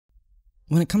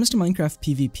When it comes to Minecraft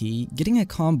PvP, getting a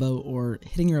combo or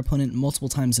hitting your opponent multiple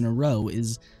times in a row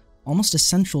is almost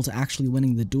essential to actually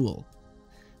winning the duel.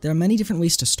 There are many different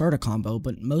ways to start a combo,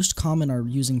 but most common are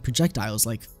using projectiles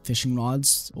like fishing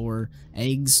rods, or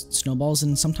eggs, snowballs,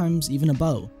 and sometimes even a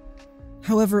bow.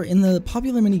 However, in the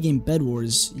popular minigame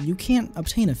Bedwars, you can't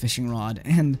obtain a fishing rod,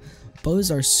 and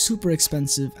bows are super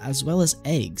expensive as well as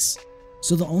eggs.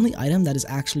 So the only item that is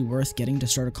actually worth getting to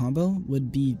start a combo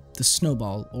would be the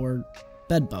snowball, or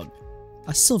bedbug,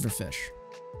 a silverfish.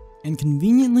 And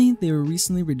conveniently, they were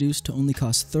recently reduced to only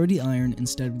cost 30 iron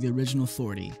instead of the original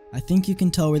 40. I think you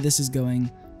can tell where this is going,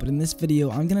 but in this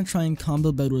video I'm gonna try and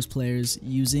combo Bedwars players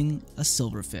using a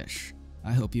silverfish.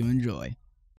 I hope you enjoy.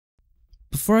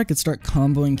 Before I could start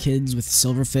comboing kids with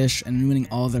silverfish and ruining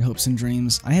all their hopes and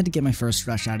dreams, I had to get my first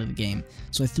rush out of the game,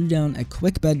 so I threw down a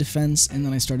quick bed defense and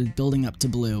then I started building up to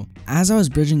blue. As I was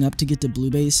bridging up to get to blue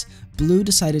base, blue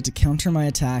decided to counter my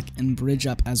attack and bridge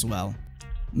up as well.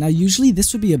 Now usually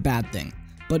this would be a bad thing,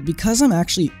 but because I'm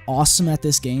actually awesome at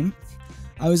this game,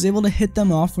 I was able to hit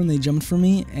them off when they jumped for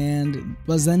me and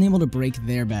was then able to break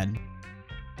their bed.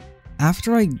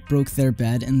 After I broke their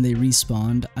bed and they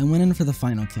respawned, I went in for the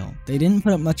final kill. They didn't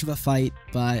put up much of a fight,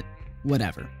 but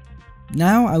whatever.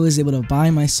 Now I was able to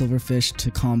buy my silverfish to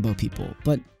combo people,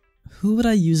 but who would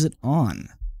I use it on?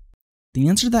 The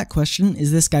answer to that question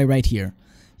is this guy right here.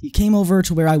 He came over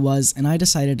to where I was and I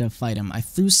decided to fight him. I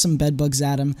threw some bedbugs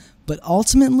at him, but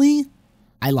ultimately,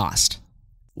 I lost.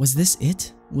 Was this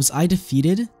it? Was I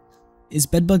defeated? Is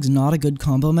bedbugs not a good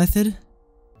combo method?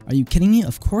 Are you kidding me?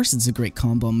 Of course it's a great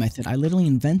combo method. I literally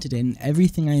invented it and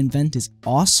everything I invent is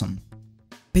awesome.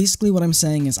 Basically what I'm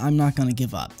saying is I'm not gonna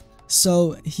give up.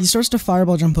 So he starts to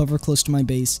fireball jump over close to my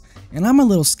base and I'm a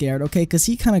little scared, okay, because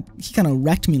he kinda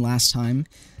wrecked me last time.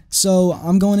 So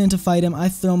I'm going in to fight him. I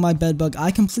throw my bedbug. I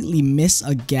completely miss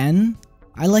again.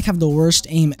 I have the worst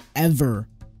aim ever.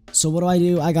 So what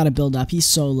do? I gotta build up. He's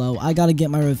so low. I gotta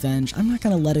get my revenge. I'm not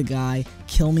gonna let a guy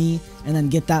kill me and then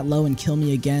get that low and kill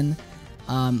me again.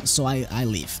 So I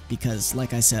leave, because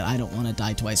like I said, I don't want to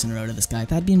die twice in a row to this guy.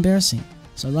 That'd be embarrassing.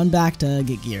 So I run back to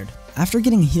get geared. After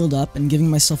getting healed up and giving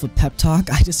myself a pep talk,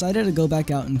 I decided to go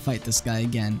back out and fight this guy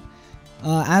again.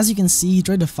 As you can see, he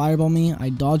tried to fireball me. I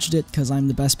dodged it because I'm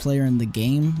the best player in the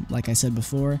game, like I said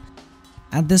before.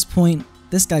 At this point,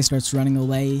 this guy starts running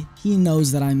away. He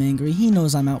knows that I'm angry. He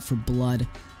knows I'm out for blood.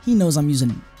 He knows I'm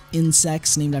using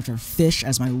insects named after fish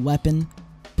as my weapon.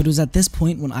 But it was at this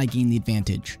point when I gained the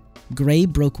advantage. Gray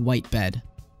broke white bed.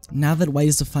 Now that white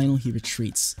is the final, he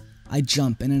retreats. I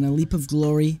jump, and in a leap of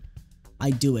glory, I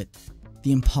do it.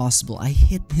 The impossible. I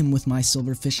hit him with my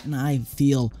silverfish, and I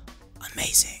feel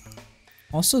amazing.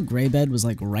 Also, gray bed was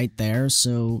right there,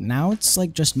 so now it's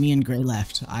just me and gray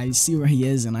left. I see where he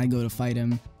is, and I go to fight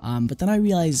him, but then I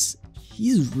realize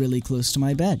he's really close to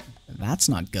my bed. That's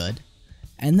not good.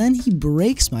 And then he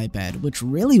breaks my bed, which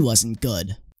really wasn't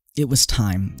good. It was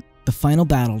time. The final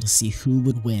battle to see who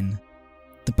would win.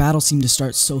 The battle seemed to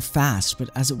start so fast, but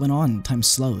as it went on, time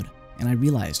slowed, and I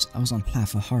realized I was on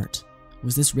half a heart.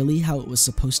 Was this really how it was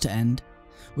supposed to end?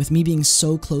 With me being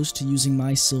so close to using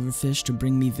my silverfish to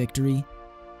bring me victory,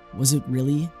 was it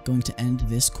really going to end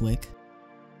this quick?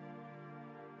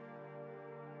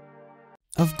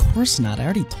 Of course not, I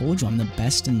already told you I'm the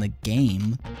best in the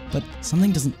game, but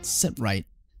something doesn't sit right.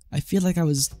 I feel like I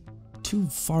was too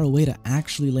far away to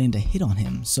actually land a hit on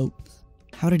him, so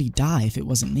how did he die if it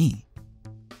wasn't me?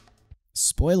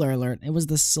 Spoiler alert, it was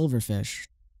the silverfish.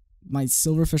 My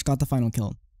silverfish got the final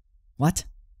kill. What?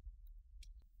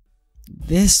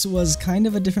 This was kind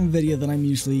of a different video than I'm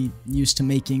usually used to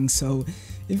making, so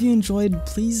if you enjoyed,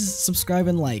 please subscribe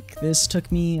and like. This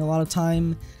took me a lot of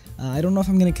time. I don't know if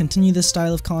I'm going to continue this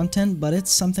style of content, but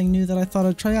it's something new that I thought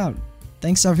I'd try out.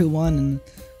 Thanks everyone, and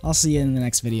I'll see you in the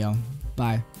next video.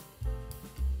 Bye.